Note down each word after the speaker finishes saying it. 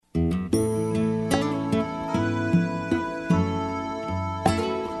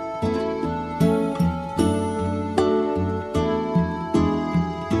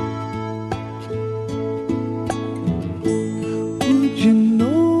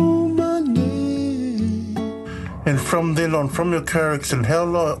And from then on, from your car accident,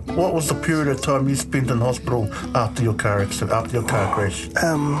 what was the period of time you spent in hospital after your car accident, after your car crash?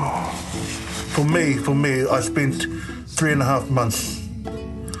 For me, I spent 3.5 months.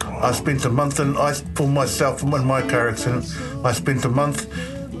 I spent a month for myself, in my car accident, I spent a month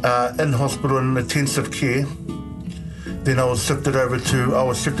in hospital in intensive care. Then I was shifted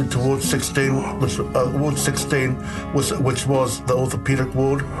to Ward 16, which was the orthopaedic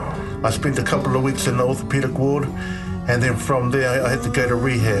ward. I spent a couple of weeks in the orthopaedic ward, and then from there I had to go to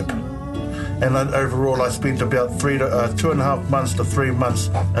rehab. And then overall I spent about 2.5 months to 3 months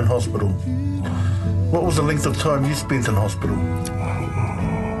in hospital. What was the length of time you spent in hospital?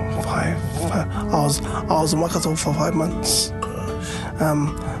 I was in Waikato for 5 months.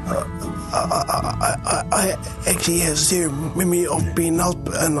 I actually have zero memory of being in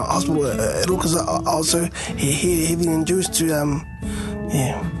hospital at all because I also heavily induced to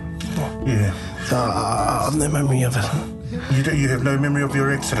So I have no memory of it. You have no memory of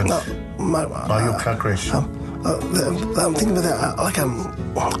your accident? No, your car crash. I'm thinking about that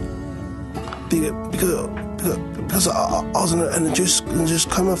because I was in a induced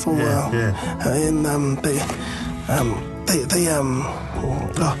coma for a while,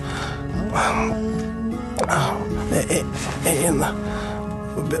 and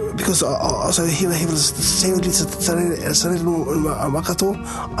because also he was studied in Waikato.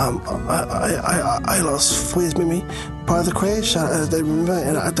 I lost 4 years memory prior to the crash. I don't remember,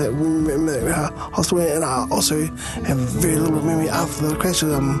 and I don't remember the hospital, and I also have very little memory after the crash.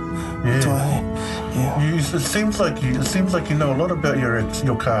 It seems like you know a lot about your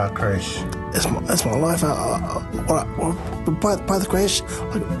car crash. It's my life. By the crash, in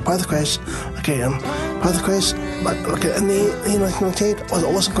the 1998, it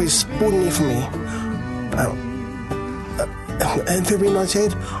wasn't quite a sporting year for me. In February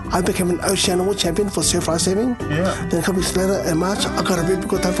 1998, I became an Oceania World Champion for surf ice saving. Yeah. Then a couple weeks later, in March, I got a very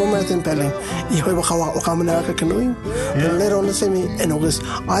good time for marathon paddling. Canoeing. Then later on the same year, in August,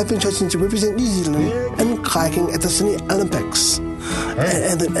 I've been chosen to represent New Zealand in kayaking at the Sydney Olympics.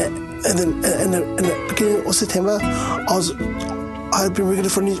 And then in the beginning of September, I'd been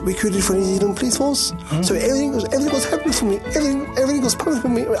recruited for New Zealand Police Force. So everything was happening for me. Everything was perfect for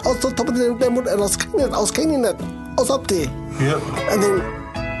me. I was on top of the damn wood, and I was caning it. I was up there. Yep.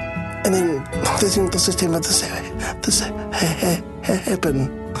 And then this September, this happened.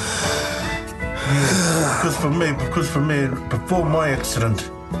 Because for me, before my accident,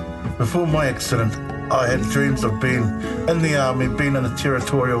 I had dreams of being in the army, being in the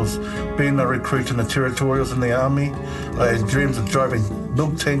territorials, being a recruit in the territorials in the army. I had dreams of driving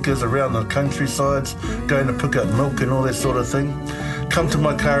milk tankers around the countrysides, going to pick up milk and all that sort of thing. Come to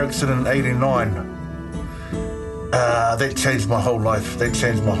my car accident in '89. That changed my whole life. And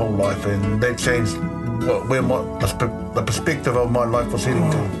that changed the perspective of my life was heading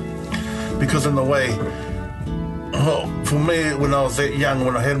to. Because in a way, for me, when I was that young,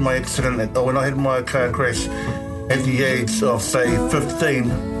 when I had my accident, or when I had my car crash at the age of, say,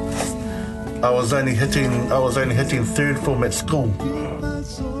 15, I was only hitting third form at school,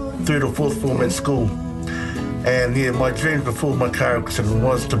 3rd or 4th form at school. And my dream before my car accident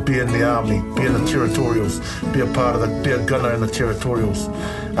was to be in the army, be in the territorials, be a gunner in the territorials.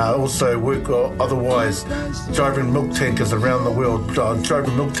 Also work otherwise, driving milk tankers around the world,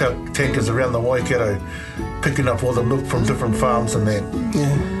 driving milk tankers around the Waikato, picking up all the milk from different farms and that.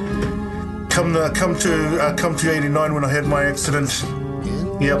 Yeah. Come to '89 when I had my accident.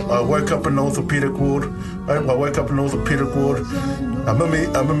 Yep, I woke up in the orthopaedic ward. I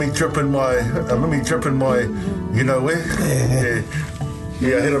remember me dripping my, you know where?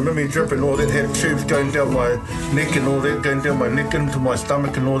 Yeah, I had a mummy dripping, all that, had tubes going down my neck and all that, going down my neck into my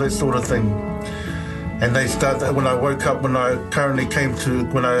stomach and all that sort of thing. And they started, when I woke up, when I currently come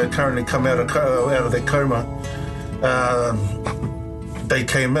out of that coma, they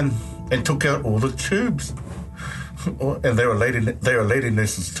came in and took out all the tubes. And they were lady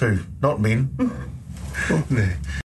nurses too, not men.